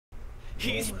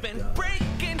He's been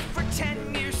breaking for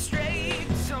 10 years straight,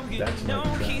 so you know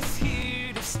he's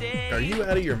here to stay. Are you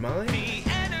out of your mind? The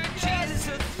energy's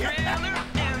a thriller,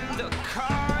 and the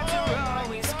cards are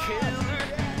always killer.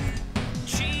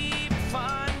 Cheap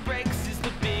fun breaks is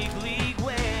the big league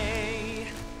way.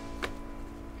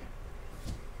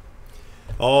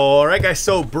 All right, guys.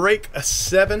 So break a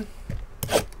 7.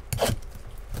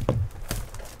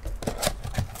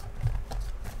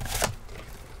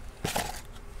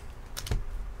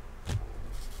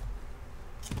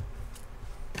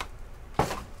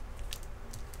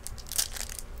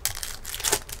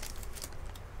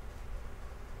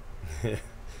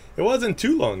 It wasn't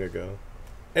too long ago.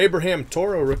 Abraham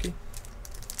Toro rookie.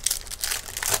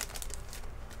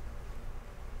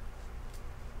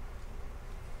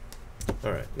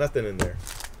 All right, nothing in there.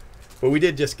 But we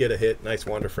did just get a hit. Nice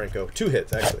Wander Franco. 2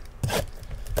 hits, actually.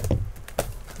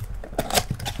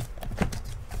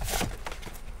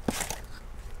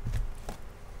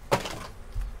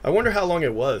 I wonder how long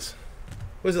it was.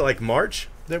 Was it like March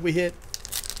that we hit?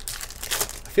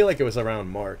 I feel like it was around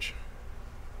March.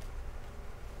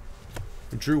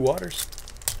 Drew Waters.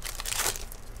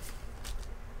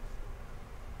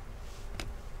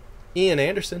 Ian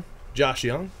Anderson. Josh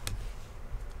Young.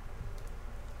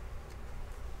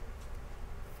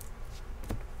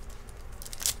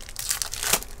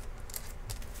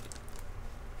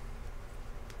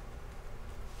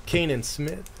 Kanan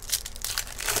Smith.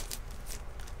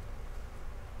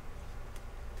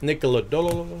 Nicola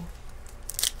Dololo.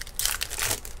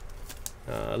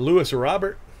 Lewis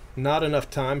Robert. Not enough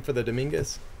time for the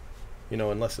Dominguez, you know,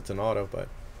 unless it's an auto, but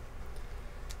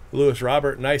Lewis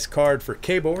Robert, nice card for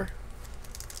Cabor.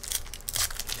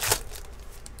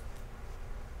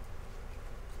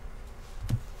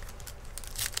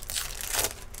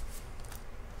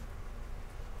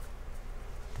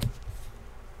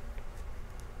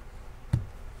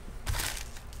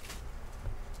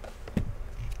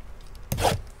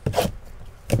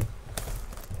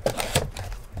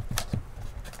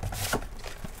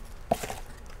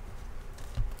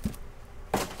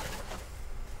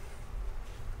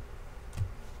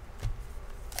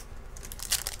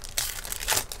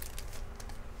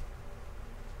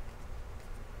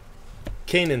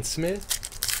 Kanan Smith.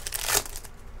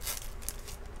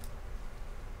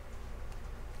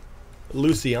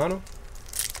 Luciano.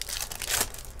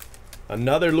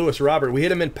 Another Lewis Robert. We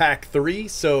hit him in pack 3,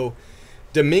 so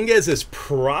Dominguez is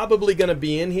probably going to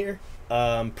be in here.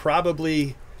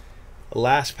 Probably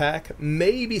last pack.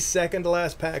 Maybe second to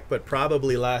last pack, but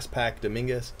probably last pack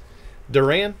Dominguez.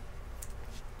 Duran.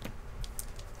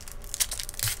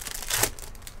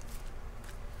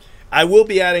 I will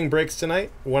be adding breaks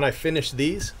tonight. When I finish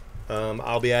these,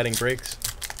 I'll be adding breaks.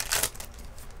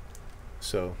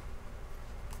 So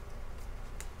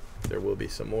there will be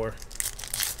some more.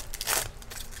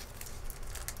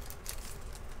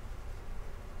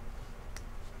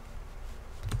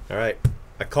 All right,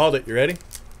 I called it. You ready?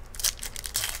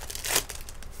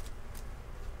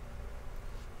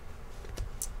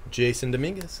 Jason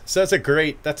Dominguez. So that's a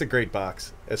great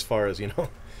box as far as, you know,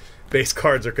 base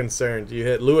cards are concerned. You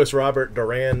hit Lewis Robert,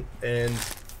 Duran, and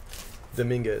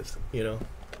Dominguez, you know.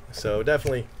 So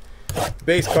definitely,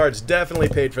 base cards definitely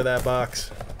paid for that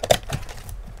box.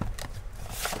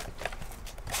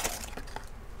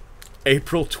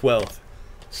 April 12th.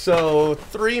 So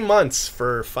 3 months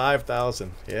for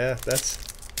 5,000. Yeah,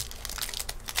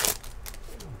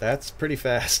 that's pretty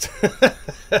fast.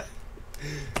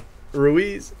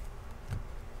 Ruiz.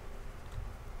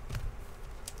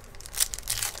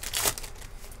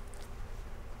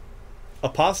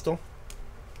 Apostle.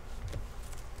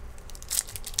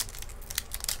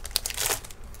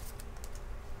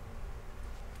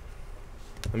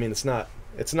 I mean, it's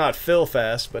not Phil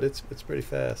fast, but it's pretty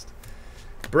fast.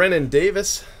 Brennan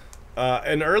Davis.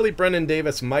 An early Brennan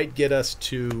Davis might get us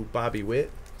to Bobby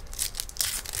Witt.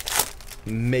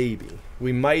 Maybe.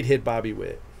 We might hit Bobby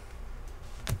Witt.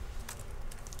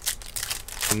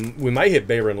 We might hit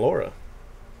Bayron Lora.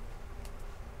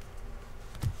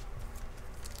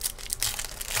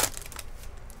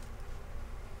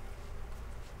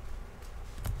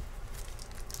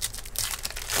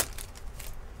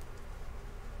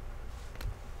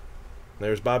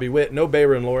 There's Bobby Witt. No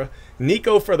Bayron Lora.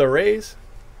 Nico for the Rays.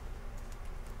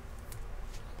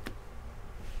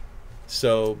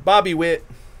 So Bobby Witt,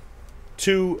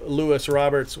 2 Lewis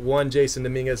Roberts, 1 Jason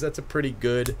Dominguez. That's a pretty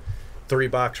good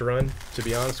 3-box run, to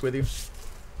be honest with you.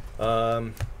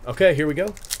 Okay, here we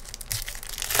go.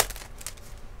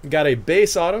 We got a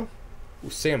base auto.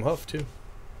 Ooh, Sam Huff, too.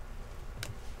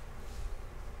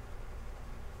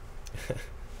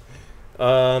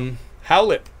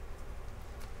 Howlett.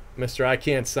 Mr. I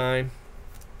Can't Sign.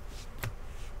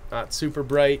 Not super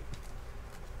bright.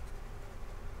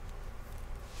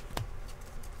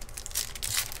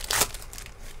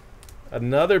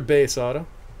 Another base auto.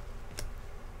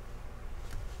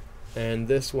 And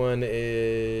this one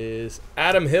is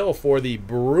Adam Hill for the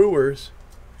Brewers.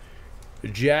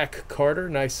 Jack Carter.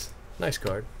 Nice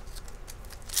card.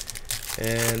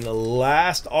 And the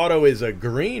last auto is a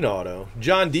green auto.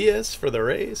 John Diaz for the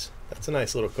Rays. That's a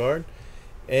nice little card.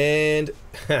 And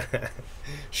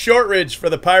Shortridge for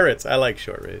the Pirates. I like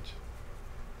Shortridge.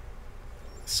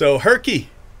 So Herky.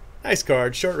 Nice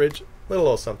card. Shortridge.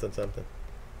 Little something something.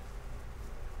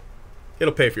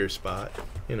 It'll pay for your spot.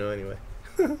 You know, anyway.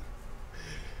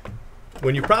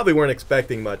 When you probably weren't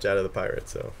expecting much out of the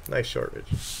Pirates. So nice Shortridge.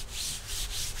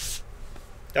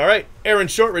 All right. Aaron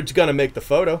Shortridge going to make the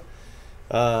photo.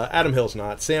 Adam Hill's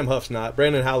not. Sam Huff's not.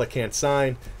 Brandon Howlett can't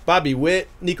sign. Bobby Witt,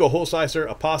 Nico Holsizer,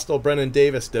 Apostle, Brennan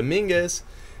Davis, Dominguez,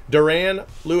 Duran,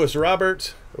 Lewis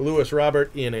Robert,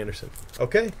 Ian Anderson.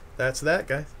 Okay, that's that,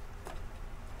 guys.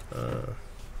 Let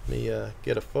me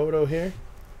get a photo here.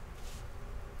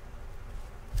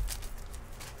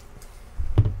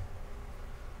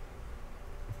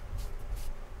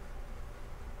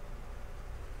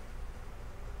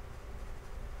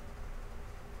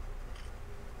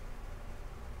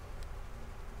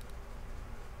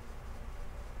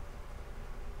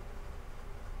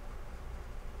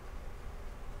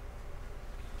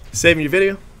 Saving your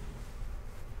video.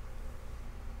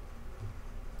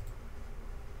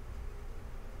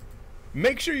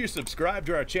 Make sure you subscribe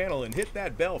to our channel and hit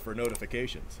that bell for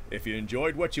notifications. If you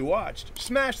enjoyed what you watched,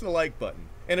 smash the like button.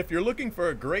 And if you're looking for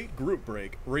a great group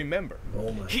break, remember.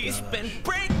 Oh my He's gosh. been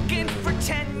breaking for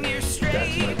 10 years straight.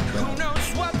 Who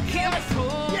knows what he'll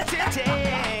pull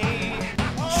today?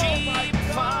 Cheap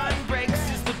fun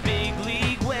breaks is the big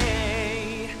league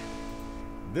way.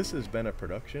 This has been a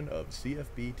production of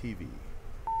CFB TV.